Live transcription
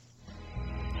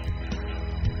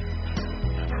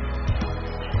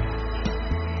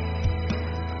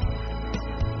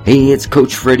Hey, it's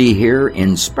Coach Freddie here,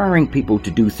 inspiring people to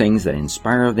do things that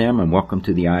inspire them, and welcome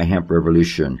to the Hemp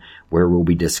Revolution, where we'll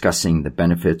be discussing the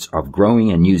benefits of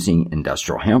growing and using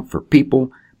industrial hemp for people,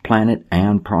 planet,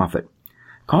 and profit.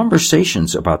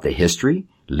 Conversations about the history,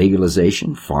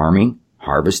 legalization, farming,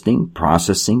 harvesting,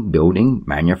 processing, building,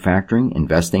 manufacturing,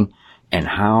 investing, and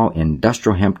how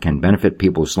industrial hemp can benefit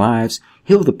people's lives,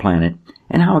 heal the planet,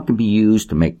 and how it can be used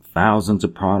to make thousands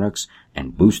of products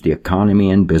and boost the economy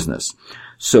and business.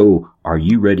 So, are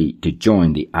you ready to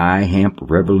join the Hemp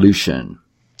Revolution?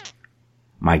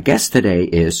 My guest today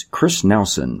is Chris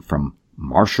Nelson from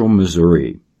Marshall,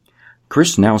 Missouri.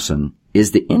 Chris Nelson is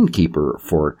the innkeeper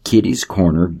for Kitty's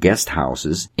Corner Guest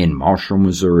Houses in Marshall,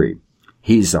 Missouri.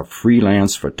 He's a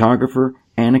freelance photographer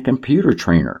and a computer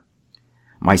trainer.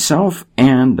 Myself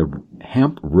and the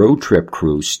Hemp Road Trip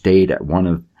crew stayed at one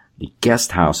of the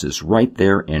guest houses right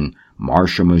there in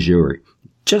Marshall, Missouri,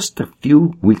 just a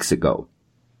few weeks ago.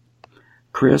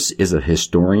 Chris is a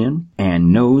historian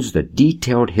and knows the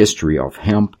detailed history of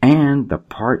hemp and the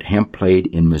part hemp played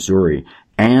in Missouri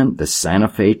and the Sante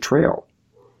Fe Trail.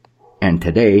 And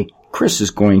today, Chris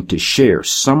is going to share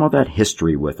some of that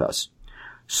history with us.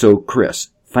 So,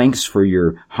 Chris, thanks for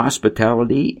your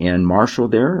hospitality in Marshall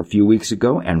there a few weeks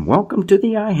ago, and welcome to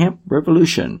the Hemp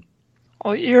Revolution.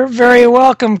 Well, you're very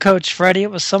welcome, Coach Freddie.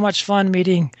 It was so much fun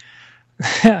meeting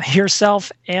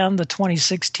yourself, and the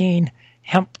 2016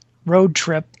 Hemp Road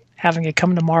Trip. Having it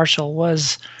come to Marshall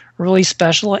was really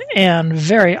special and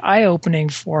very eye-opening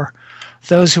for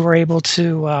those who were able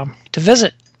to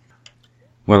visit.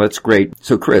 Well, that's great.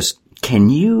 So, Chris,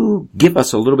 can you give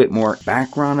us a little bit more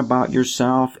background about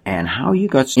yourself and how you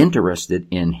got interested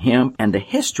in hemp and the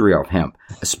history of hemp,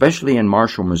 especially in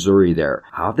Marshall, Missouri there?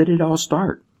 How did it all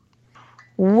start?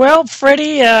 Well,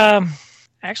 Freddie,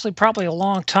 actually probably a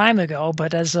long time ago,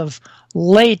 but as of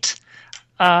late,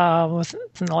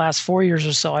 within the last 4 years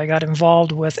or so, I got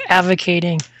involved with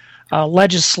advocating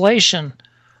legislation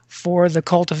for the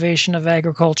cultivation of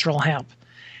agricultural hemp.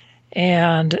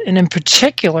 And in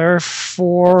particular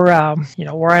for,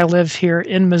 where I live here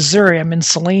in Missouri. I'm in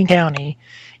Saline County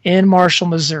in Marshall,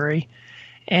 Missouri.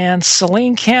 And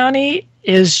Saline County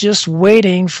is just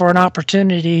waiting for an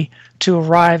opportunity to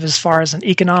arrive as far as an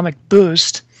economic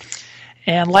boost.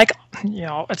 And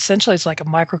essentially it's like a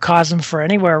microcosm for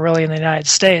anywhere really in the United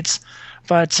States.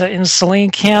 But in Saline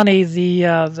County,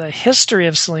 the history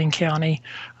of Saline County,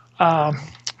 from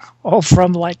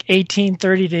like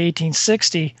 1830 to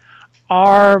 1860,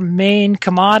 our main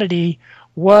commodity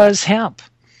was hemp.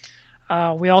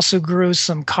 We also grew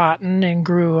some cotton and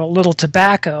grew a little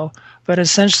tobacco, but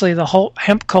essentially the whole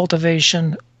hemp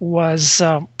cultivation was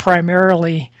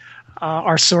primarily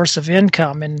our source of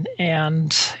income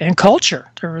and culture.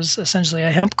 There was essentially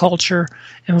a hemp culture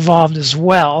involved as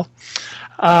well.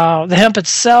 The hemp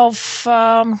itself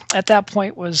at that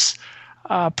point was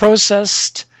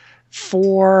processed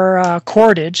for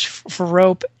cordage, for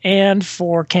rope, and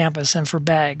for canvas, and for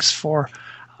bags, for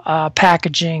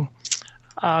packaging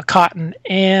cotton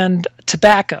and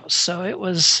tobacco. So it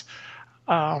was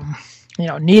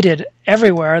needed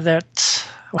everywhere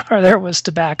where there was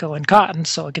tobacco and cotton,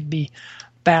 so it could be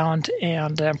bound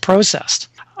and processed.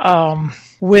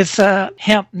 With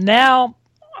hemp now,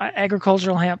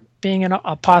 agricultural hemp being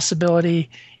a possibility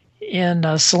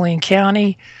in Saline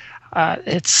County,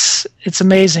 it's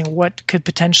amazing what could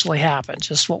potentially happen.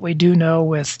 Just what we do know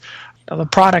with the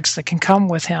products that can come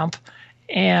with hemp,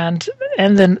 and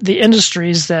then the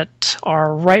industries that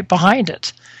are right behind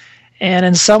it. And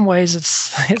in some ways,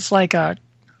 it's like a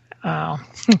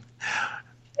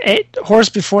horse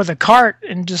before the cart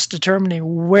in just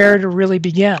determining where to really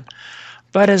begin.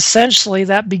 But essentially,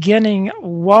 that beginning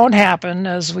won't happen,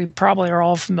 as we probably are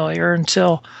all familiar,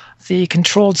 until the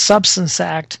Controlled Substance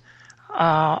Act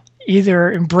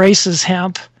either embraces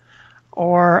hemp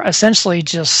or essentially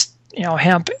just,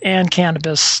 hemp and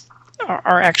cannabis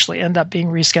are actually end up being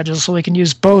rescheduled so we can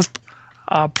use both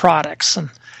products. And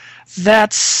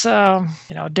that's, down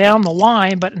the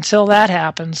line, but until that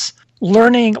happens,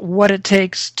 learning what it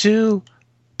takes to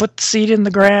put the seed in the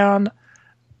ground,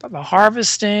 the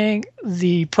harvesting,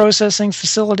 the processing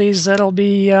facilities that'll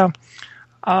be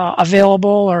available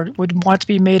or would want to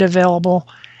be made available,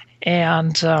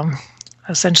 and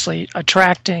essentially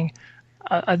attracting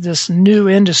this new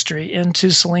industry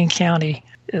into Saline County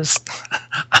is,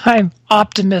 I'm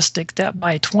optimistic that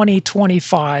by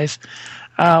 2025,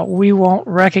 we won't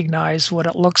recognize what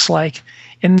it looks like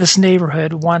in this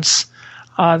neighborhood once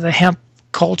the hemp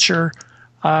culture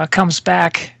comes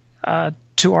back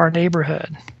to our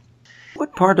neighborhood.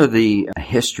 What part of the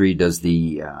history does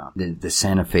the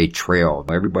Sante Fe Trail?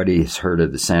 Everybody has heard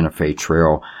of the Sante Fe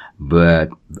Trail, but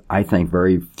I think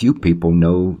very few people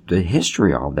know the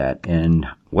history of that and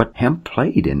what hemp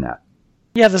played in that.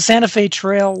 Yeah, the Sante Fe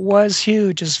Trail was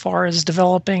huge as far as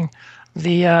developing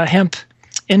the hemp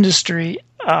industry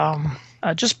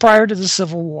just prior to the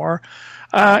Civil War.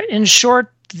 In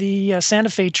short, the Sante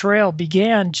Fe Trail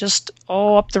began just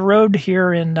up the road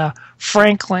here in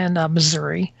Franklin,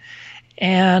 Missouri,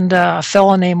 and a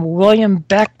fellow named William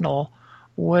Becknell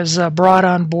was brought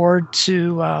on board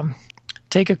to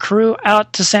take a crew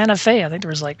out to Sante Fe. I think there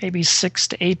was like maybe 6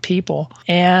 to 8 people,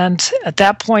 and at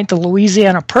that point, the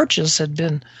Louisiana Purchase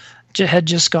had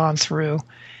just gone through.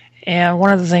 And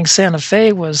one of the things Sante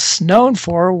Fe was known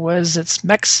for was its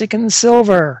Mexican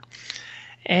silver.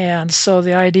 And so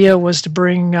the idea was to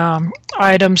bring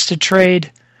items to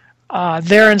trade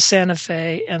there in Sante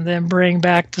Fe and then bring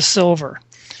back the silver.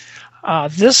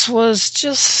 This was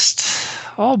just,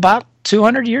 about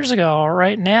 200 years ago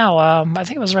right now. I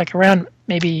think it was like around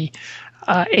maybe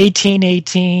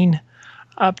 1818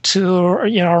 up to,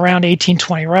 around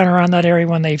 1820, right around that area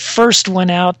when they first went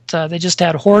out. They just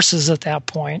had horses at that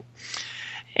point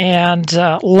and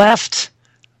left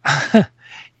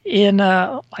in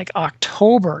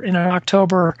October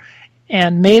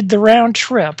and made the round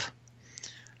trip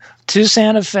to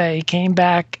Sante Fe, came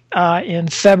back in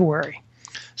February.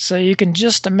 So you can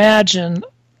just imagine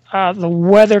the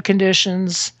weather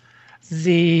conditions,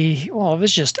 it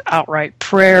was just outright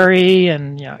prairie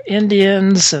and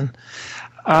Indians. And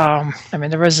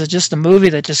there was just a movie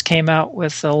that just came out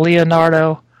with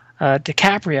Leonardo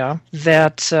DiCaprio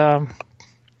that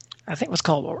I think was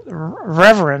called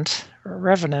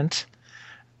Revenant,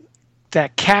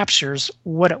 that captures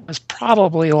what it was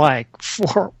probably like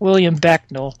for William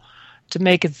Becknell to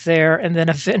make it there and then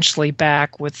eventually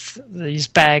back with these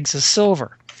bags of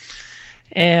silver.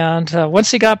 And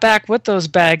once he got back with those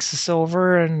bags of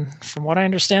silver, and from what I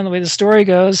understand, the way the story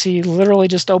goes, he literally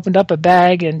just opened up a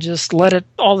bag and just let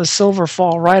all the silver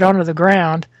fall right onto the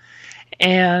ground.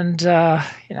 And,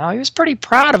 he was pretty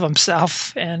proud of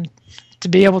himself and to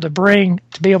be able to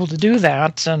do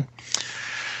that. And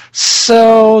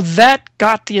so that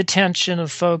got the attention of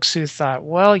folks who thought,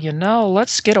 well,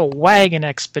 let's get a wagon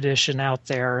expedition out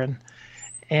there.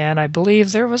 And I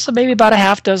believe there was maybe about a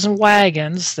half dozen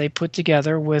wagons they put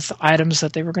together with items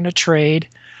that they were going to trade,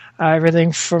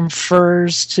 everything from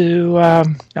furs to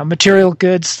material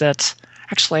goods that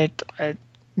actually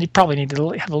you probably need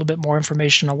to have a little bit more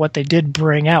information on what they did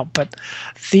bring out. But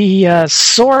the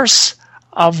source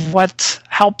of what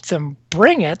helped them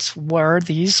bring it were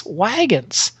these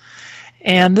wagons.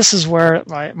 And this is where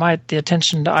the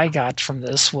attention I got from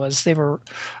this was they were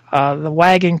the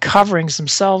wagon coverings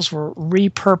themselves were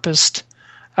repurposed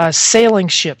sailing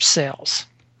ship sails,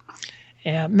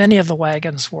 and many of the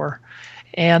wagons were.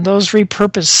 And those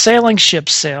repurposed sailing ship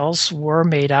sails were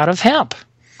made out of hemp.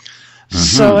 Mm-hmm.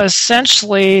 So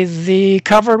essentially, the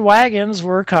covered wagons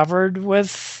were covered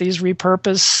with these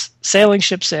repurposed sailing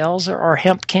ship sails or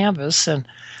hemp canvas, and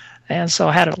so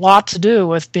it had a lot to do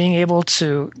with being able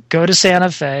to go to Sante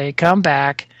Fe, come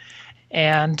back,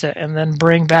 and then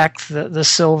bring back the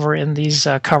silver in these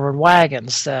covered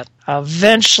wagons. That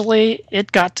eventually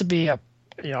it got to be a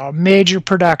major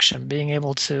production, being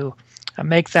able to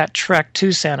make that trek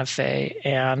to Sante Fe,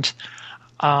 and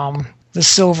the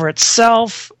silver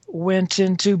itself went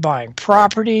into buying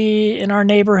property in our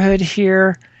neighborhood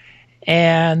here.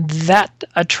 And that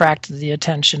attracted the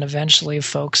attention eventually of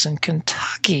folks in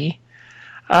Kentucky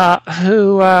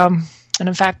who, and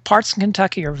in fact, parts of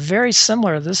Kentucky are very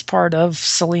similar to this part of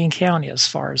Saline County as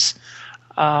far as,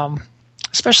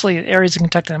 especially areas of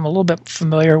Kentucky I'm a little bit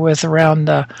familiar with around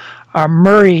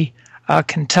Murray,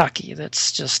 Kentucky.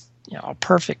 That's just a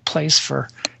perfect place for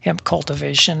hemp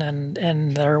cultivation,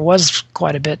 and there was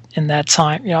quite a bit in that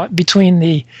time, basically in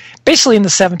the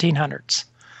 1700s.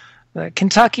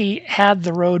 Kentucky had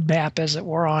the roadmap, as it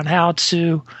were, on how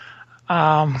to,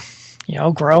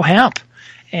 grow hemp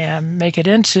and make it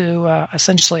into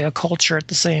essentially a culture at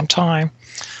the same time.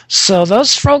 So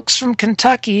those folks from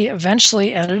Kentucky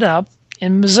eventually ended up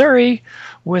in Missouri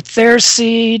with their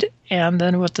seed, and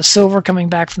then with the silver coming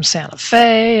back from Sante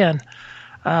Fe, and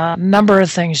a number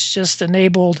of things just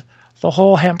enabled the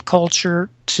whole hemp culture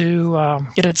to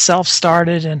get itself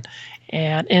started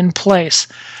and in place.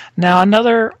 Now,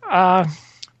 another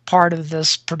part of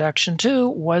this production, too,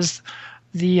 was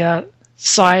the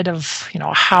side of,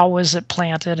 how was it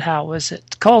planted, how was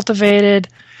it cultivated,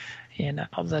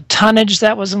 the tonnage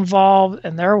that was involved,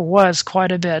 and there was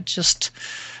quite a bit. Just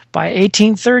By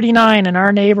 1839, in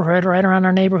our neighborhood, right around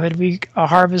our neighborhood, we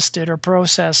harvested or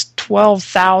processed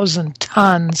 12,000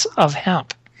 tons of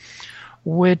hemp,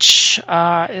 which is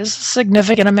a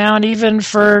significant amount even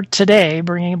for today,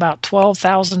 bringing about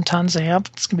 12,000 tons of hemp.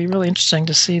 It's going to be really interesting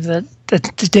to see the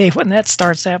day when that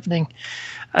starts happening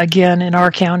again in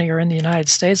our county or in the United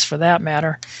States for that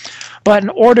matter. But in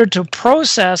order to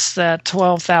process that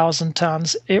 12,000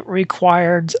 tons, it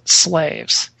required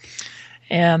slaves.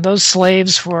 And those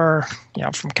slaves were,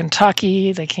 from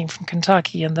Kentucky. They came from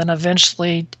Kentucky, and then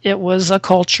eventually it was a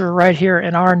culture right here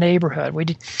in our neighborhood.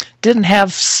 We didn't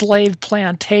have slave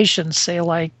plantations, say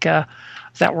like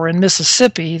that were in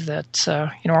Mississippi, that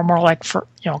are more like for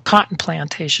cotton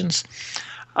plantations.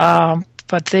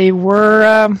 But they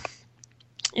were,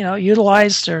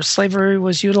 utilized, or slavery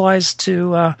was utilized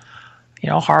to,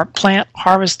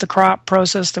 harvest the crop,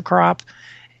 process the crop,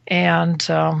 and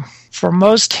for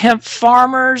most hemp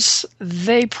farmers,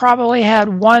 they probably had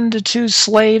 1 to 2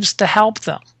 slaves to help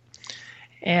them.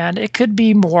 And it could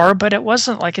be more, but it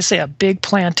wasn't, like I say, a big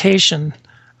plantation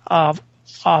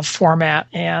format.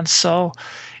 And so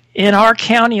in our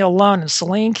county alone, in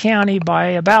Saline County, by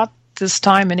about this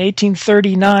time in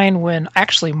 1839, when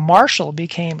actually Marshall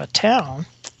became a town,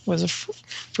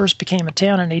 first became a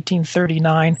town in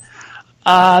 1839,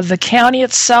 the county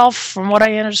itself, from what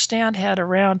I understand, had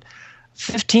around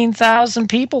 15,000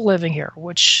 people living here,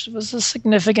 which was a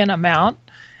significant amount,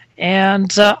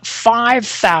 and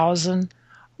 5,000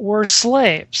 were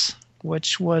slaves,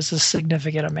 which was a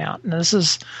significant amount. And this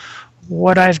is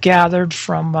what I've gathered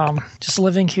from just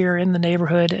living here in the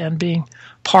neighborhood and being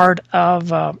part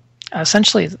of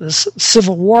essentially this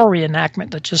Civil War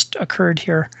reenactment that just occurred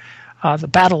here, the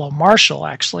Battle of Marshall,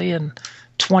 actually, in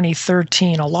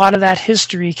 2013. A lot of that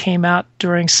history came out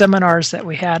during seminars that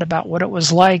we had about what it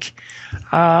was like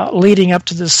leading up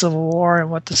to the Civil War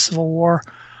and what the Civil War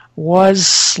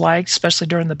was like, especially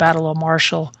during the Battle of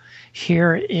Marshall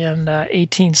here in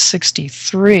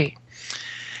 1863.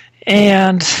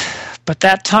 But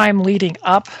that time leading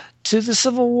up to the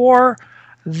Civil War,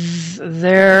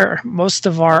 most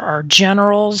of our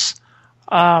generals,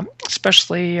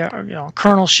 especially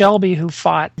Colonel Shelby, who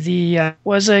fought,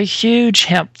 was a huge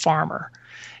hemp farmer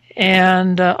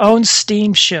and owned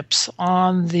steamships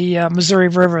on the Missouri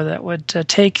River that would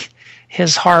take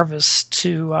his harvest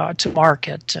to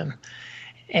market.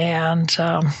 And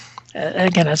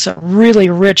again, it's a really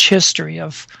rich history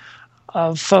of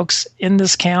folks in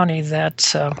this county.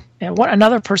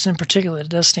 Another person in particular that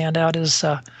does stand out is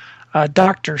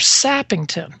Dr.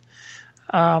 Sappington,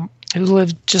 who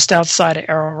lived just outside of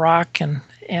Arrow Rock. And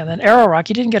then Arrow Rock,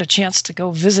 you didn't get a chance to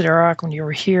go visit Arrow Rock when you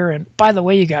were here. And by the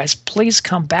way, you guys, please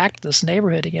come back to this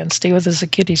neighborhood again. Stay with us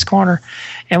at Kitty's Corner,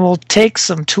 and we'll take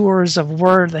some tours of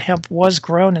where the hemp was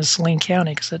grown in Saline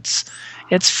County, because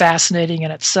it's fascinating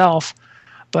in itself.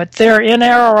 But there in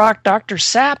Arrow Rock, Dr.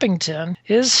 Sappington,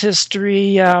 his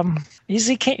history,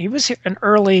 he was here in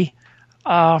early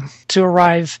to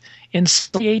arrive in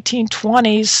the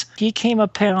 1820s. He came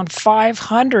upon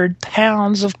 500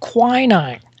 pounds of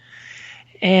quinine.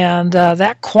 And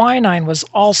that quinine was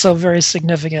also very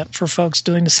significant for folks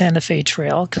doing the Sante Fe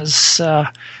Trail, because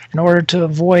in order to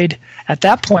avoid, at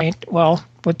that point,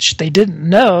 which they didn't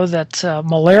know, that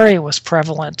malaria was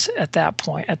prevalent at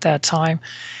that time.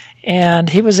 And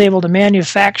he was able to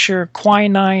manufacture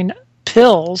quinine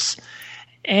pills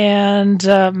and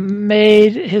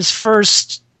made his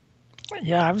first,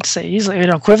 I would say easily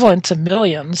equivalent to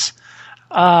millions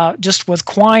just with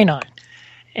quinine,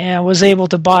 and was able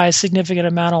to buy a significant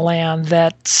amount of land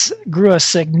that grew a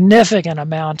significant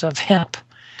amount of hemp,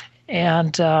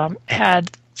 and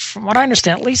had, from what I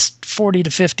understand, at least 40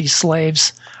 to 50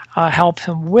 slaves help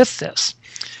him with this.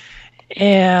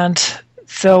 And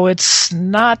though it's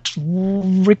not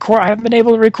I haven't been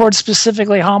able to record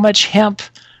specifically how much hemp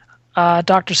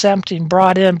Dr. Sampton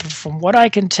brought in, but from what I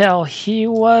can tell, he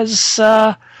was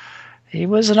an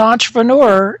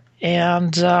entrepreneur,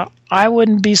 and I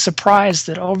wouldn't be surprised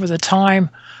that over the time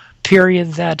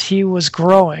period that he was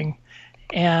growing,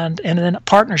 and then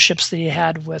partnerships that he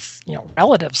had with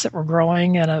relatives that were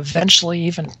growing, and eventually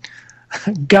even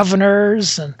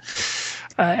governors. And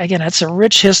again, it's a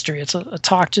rich history. It's a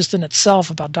talk just in itself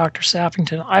about Dr.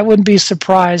 Sappington. I wouldn't be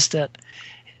surprised that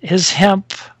his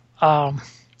hemp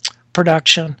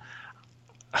production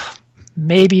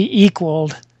maybe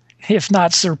equaled, if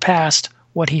not surpassed,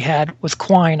 what he had with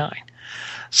quinine.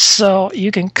 So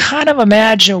you can kind of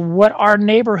imagine what our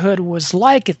neighborhood was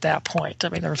like at that point. I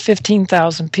mean, there were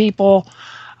 15,000 people.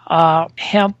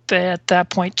 Hemp at that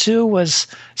point, too, was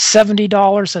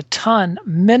 $70 a ton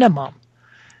minimum,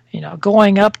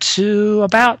 going up to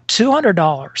about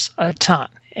 $200 a ton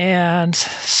And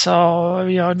so,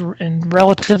 and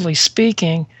relatively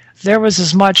speaking, there was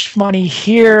as much money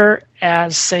here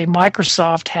as, say,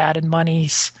 Microsoft had in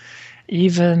monies,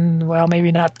 even, well,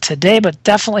 maybe not today, but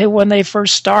definitely when they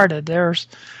first started. So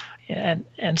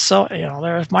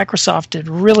Microsoft did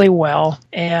really well,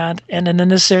 and in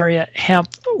this area,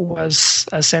 hemp was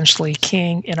essentially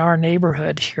king in our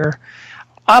neighborhood here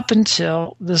up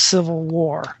until the Civil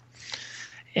War.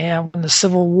 And when the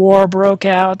Civil War broke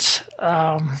out,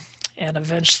 and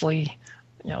eventually,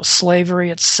 slavery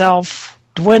itself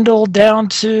dwindled down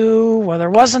to, well, there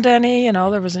wasn't any.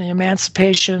 There was an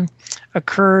emancipation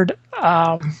occurred,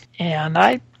 and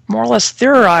I more or less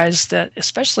theorized that,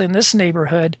 especially in this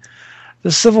neighborhood,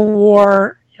 the Civil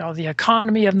War, the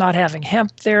economy of not having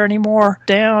hemp there anymore,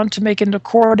 down to making the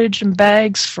cordage and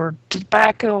bags for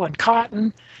tobacco and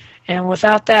cotton, and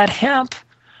without that hemp,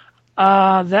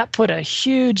 that put a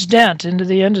huge dent into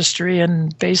the industry,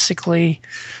 and basically,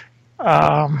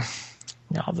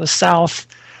 the South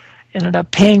ended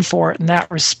up paying for it in that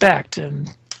respect,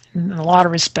 and in a lot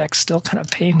of respects, still kind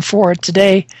of paying for it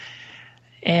today.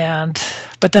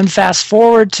 But then fast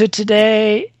forward to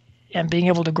today, and being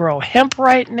able to grow hemp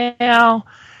right now,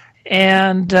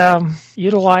 and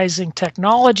utilizing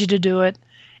technology to do it,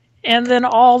 and then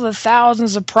all the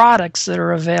thousands of products that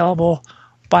are available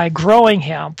by growing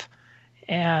hemp.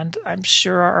 And I'm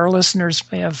sure our listeners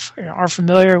are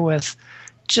familiar with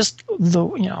just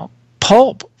the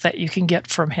pulp that you can get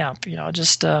from hemp.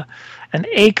 Just an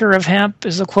acre of hemp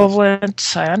is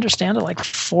equivalent, I understand it, like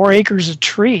 4 acres of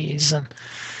trees, and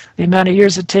the amount of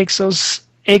years it takes those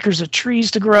acres of trees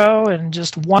to grow in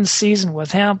just one season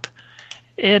with hemp.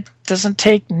 It doesn't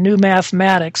take new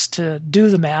mathematics to do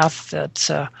the math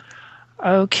that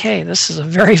okay, this is a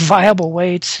very viable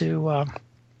way to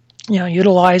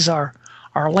utilize our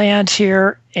land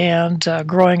here, and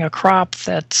growing a crop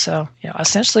that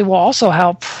essentially will also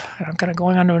help. I'm kind of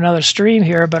going on to another stream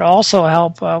here, but also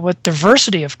help with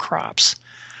diversity of crops,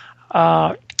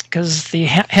 because the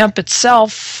hemp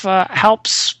itself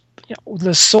helps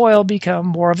the soil become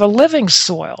more of a living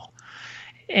soil,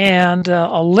 and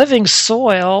a living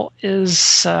soil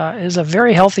is a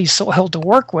very healthy soil to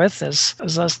work with,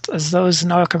 as those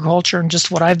in agriculture, and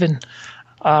just what I've been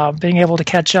being able to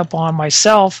catch up on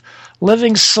myself.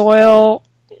 Living soil,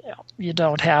 you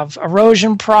don't have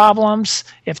erosion problems.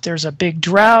 If there's a big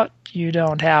drought, you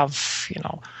don't have,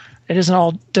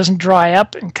 it doesn't dry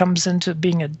up and comes into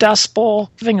being a dust bowl.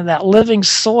 Having that living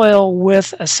soil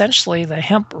with essentially the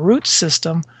hemp root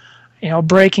system,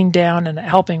 breaking down and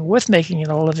helping with making it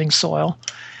a living soil.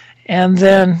 And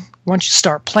then once you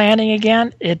start planting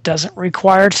again, it doesn't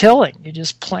require tilling. You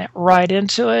just plant right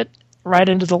into it, right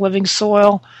into the living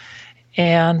soil,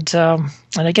 and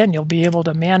again, you'll be able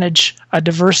to manage a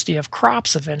diversity of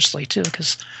crops eventually too,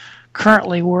 because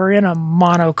currently we're in a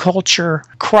monoculture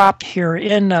crop here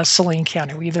in Saline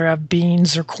County. We either have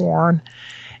beans or corn,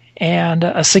 and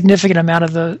a significant amount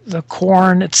of the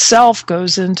corn itself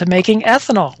goes into making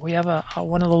ethanol. We have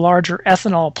one of the larger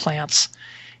ethanol plants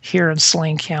here in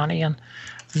Saline County, and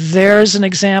there's an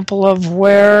example of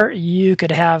where you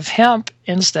could have hemp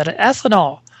instead of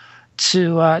ethanol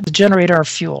to generate our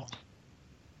fuel.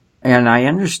 And I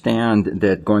understand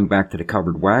that, going back to the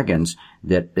covered wagons,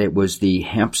 that it was the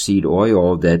hemp seed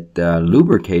oil that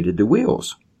lubricated the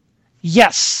wheels.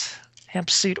 Yes,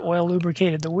 hemp seed oil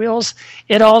lubricated the wheels.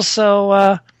 It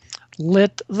also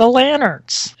lit the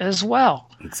lanterns as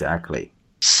well. Exactly.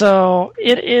 So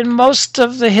in most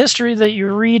of the history that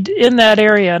you read in that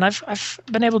area, and I've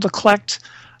been able to collect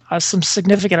some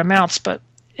significant amounts, but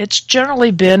it's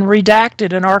generally been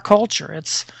redacted in our culture.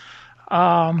 It's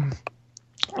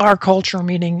our culture,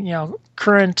 meaning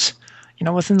current,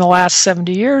 within the last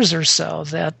 70 years or so,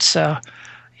 that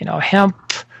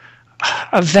hemp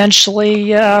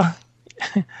eventually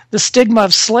the stigma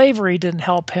of slavery didn't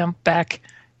help hemp back,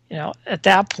 at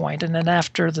that point. And then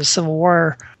after the Civil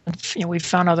War, we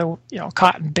found other,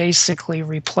 cotton basically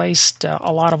replaced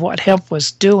a lot of what hemp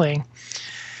was doing.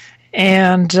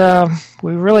 And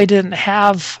we really didn't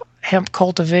have hemp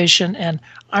cultivation. And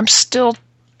I'm still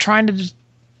trying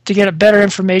to get a better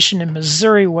information in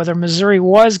Missouri, whether Missouri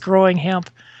was growing hemp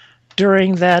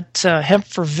during that Hemp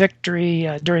for Victory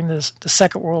during the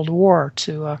Second World War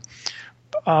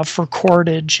for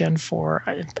cordage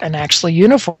and actually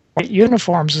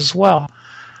uniforms as well.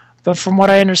 But from what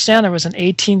I understand, there was an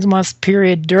 18-month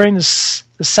period during the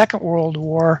Second World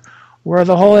War where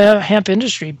the whole hemp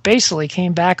industry basically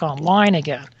came back online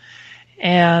again,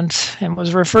 and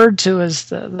was referred to as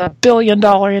the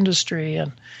billion-dollar industry,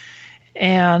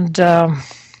 and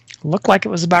looked like it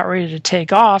was about ready to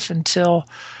take off until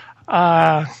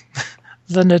the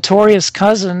the notorious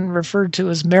cousin referred to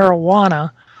as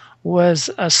marijuana was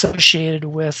associated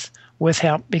with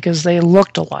hemp because they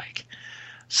looked alike.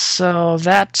 So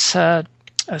that's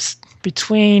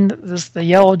between the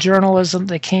yellow journalism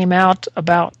that came out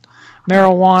about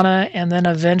marijuana and then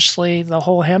eventually the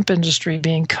whole hemp industry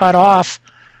being cut off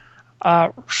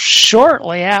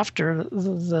shortly after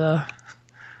the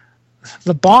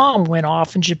bomb went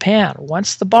off in Japan.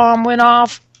 Once the bomb went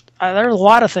off, there are a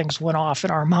lot of things went off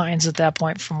in our minds at that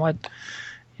point from what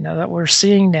that we're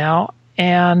seeing now.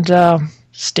 And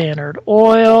Standard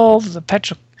Oil, the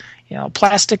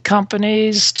plastic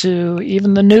companies, to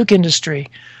even the nuke industry,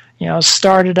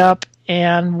 started up.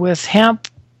 And with hemp,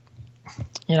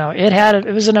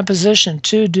 it was in a position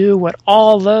to do what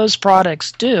all those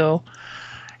products do.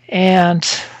 And,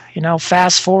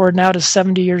 fast forward now to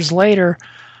 70 years later,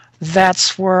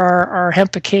 that's where our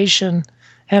hemp education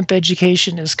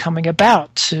is coming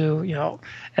about to,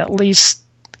 at least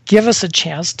give us a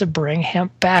chance to bring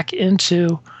hemp back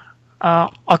into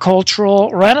a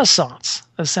cultural renaissance,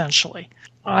 essentially.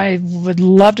 I would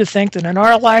love to think that in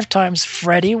our lifetimes,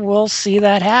 Freddie, we'll see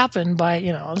that happen by,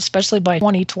 especially by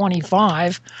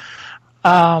 2025.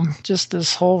 Just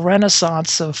this whole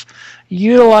renaissance of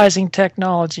utilizing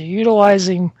technology,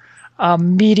 utilizing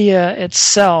media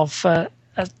itself,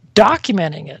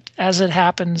 documenting it as it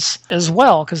happens as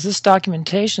well, because this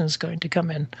documentation is going to come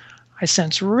in, I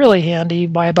sense, really handy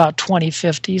by about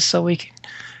 2050, so we can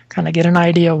kind of get an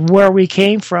idea of where we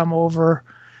came from over,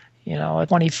 a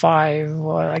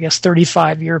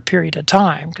 35-year period of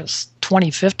time, because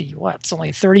 2050, it's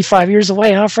only 35 years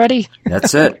away, huh, Freddie?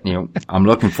 That's it. I'm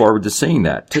looking forward to seeing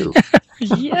that, too.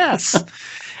 Yes.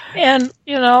 And,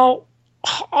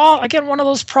 again, one of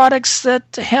those products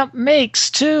that hemp makes,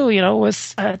 too,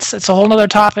 with it's a whole other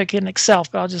topic in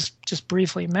itself, but I'll just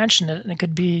briefly mention it, and it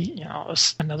could be,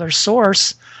 another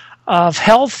source of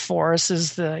health for us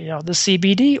is the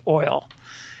CBD oil.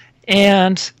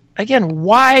 And again,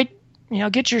 why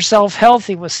get yourself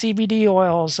healthy with CBD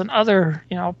oils and other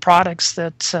products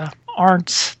that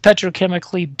aren't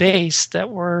petrochemically based?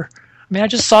 I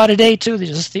just saw today too that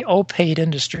just the opiate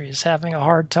industry is having a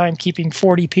hard time keeping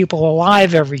 40 people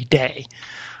alive every day,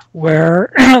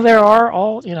 where there are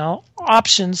all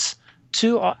options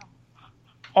to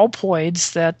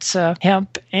opioids that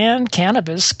hemp and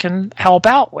cannabis can help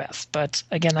out with. But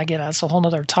again, that's a whole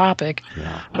other topic.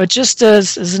 Yeah. But just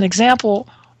as an example,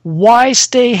 why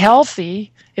stay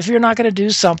healthy if you're not going to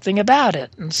do something about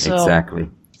it? And so exactly.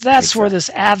 That's where this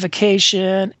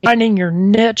advocation, finding your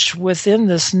niche within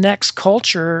this next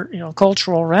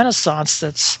cultural renaissance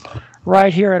that's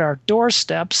right here at our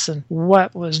doorsteps. And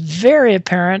what was very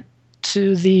apparent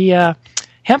to the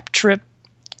hemp trip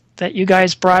that you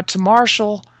guys brought to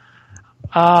Marshall,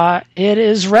 it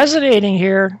is resonating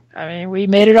here. I mean, we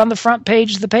made it on the front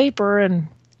page of the paper, and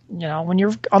when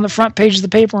you're on the front page of the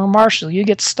paper in Marshall, you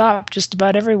get stopped just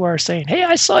about everywhere saying, "Hey,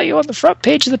 I saw you on the front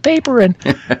page of the paper, and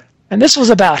and this was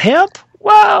about hemp.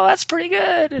 Wow, that's pretty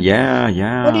good. And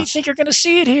yeah. When do you think you're going to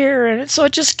see it here?" And so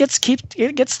it just gets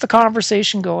the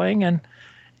conversation going.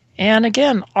 And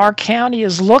again, our county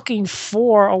is looking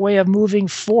for a way of moving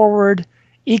forward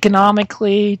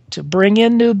economically to bring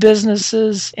in new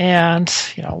businesses. And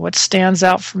what stands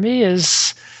out for me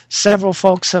is several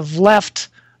folks have left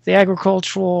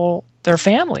the their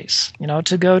families,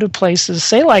 to go to places,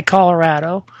 say like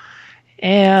Colorado,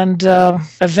 and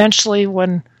eventually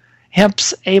when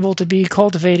hemp's able to be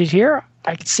cultivated here,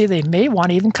 I can see they may want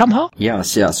to even come home.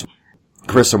 Yes.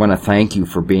 Chris, I want to thank you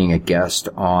for being a guest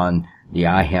on the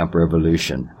iHemp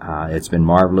Revolution. It's been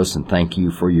marvelous, and thank you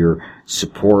for your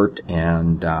support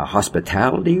and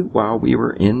hospitality while we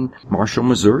were in Marshall,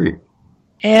 Missouri.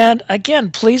 And again,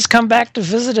 please come back to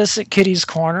visit us at Kitty's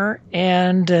Corner,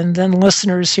 and then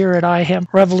listeners here at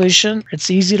iHemp Revolution. It's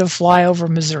easy to fly over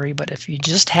Missouri, but if you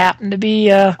just happen to be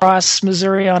across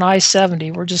Missouri on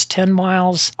I-70, we're just 10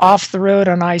 miles off the road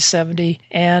on I-70.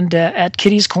 And at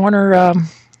Kitty's Corner,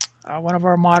 one of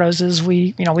our mottos is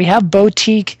we have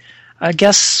boutique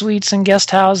guest suites and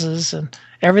guest houses, and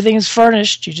everything is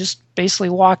furnished. You just basically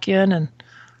walk in and,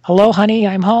 "Hello, honey,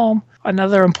 I'm home."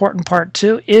 Another important part,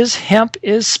 too, is hemp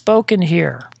is spoken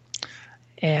here.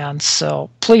 And so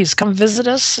please come visit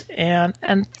us. And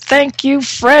thank you,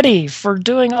 Freddie, for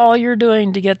doing all you're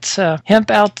doing to get hemp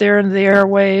out there in the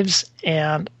airwaves.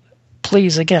 And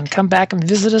please, again, come back and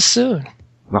visit us soon.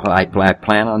 Well, I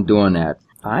plan on doing that.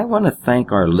 I want to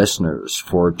thank our listeners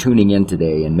for tuning in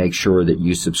today, and make sure that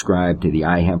you subscribe to the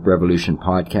iHemp Revolution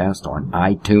podcast on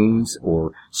iTunes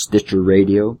or Stitcher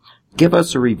Radio. Give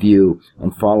us a review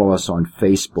and follow us on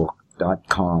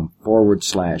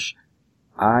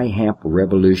Facebook.com/iHemp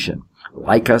Revolution.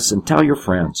 Like us and tell your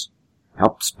friends.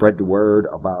 Help spread the word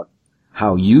about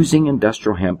how using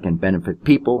industrial hemp can benefit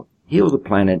people, heal the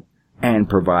planet, and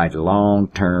provide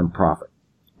long-term profit.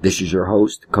 This is your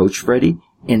host, Coach Freddie,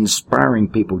 inspiring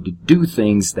people to do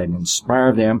things that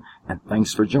inspire them, and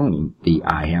thanks for joining the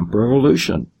iHemp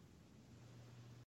Revolution.